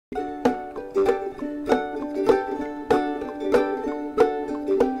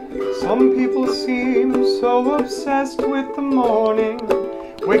Some people seem so obsessed with the morning,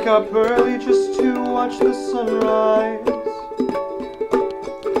 wake up early just to watch the sunrise.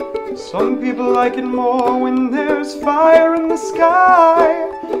 Some people like it more when there's fire in the sky,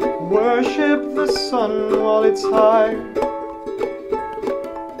 worship the sun while it's high.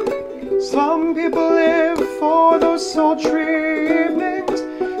 Some people live for those sultry evenings,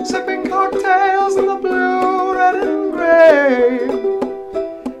 sipping cocktails in the blue, red and gray.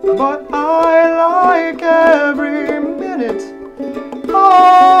 But I like every minute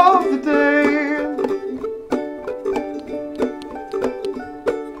of the day.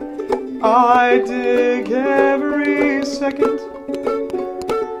 I dig every second,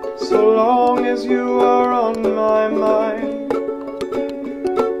 so long as you are on my mind.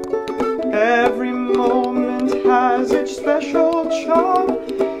 Every moment has its special charm.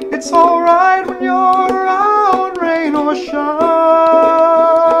 It's alright when you're around, rain or shine.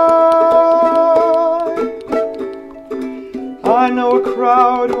 I know a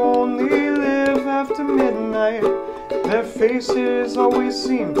crowd who only live after midnight. Their faces always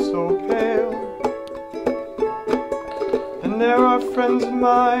seem so pale. And there are friends of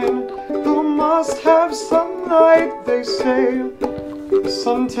mine who must have sunlight. They say the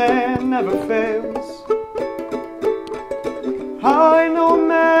suntan never fails. I know a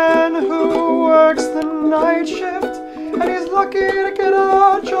man who works the night shift, and he's lucky to get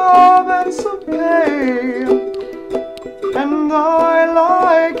a job and some pay. And I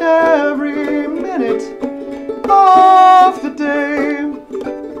like every minute of the day.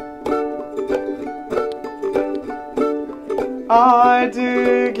 I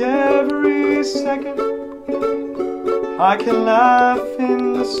dig every second. I can laugh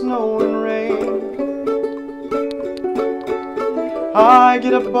in the snow and rain. I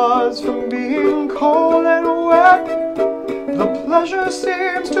get a buzz from being cold and wet. The pleasure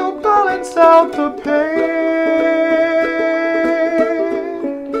seems to balance out the pain.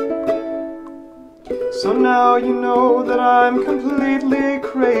 So now you know that I'm completely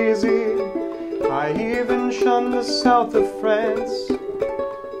crazy. I even shun the south of France.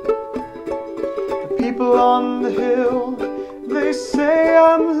 The people on the hill, they say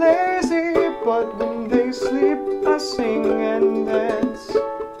I'm lazy, but when they sleep I sing and dance.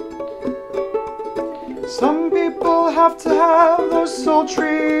 Some people have to have those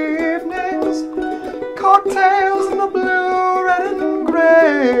sultry evenings, cocktails in the blue, red and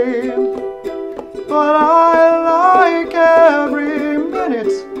gray. But I like every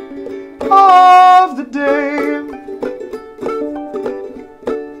minute of the day.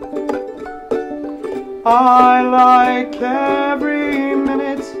 I like every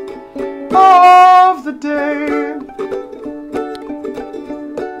minute of the day.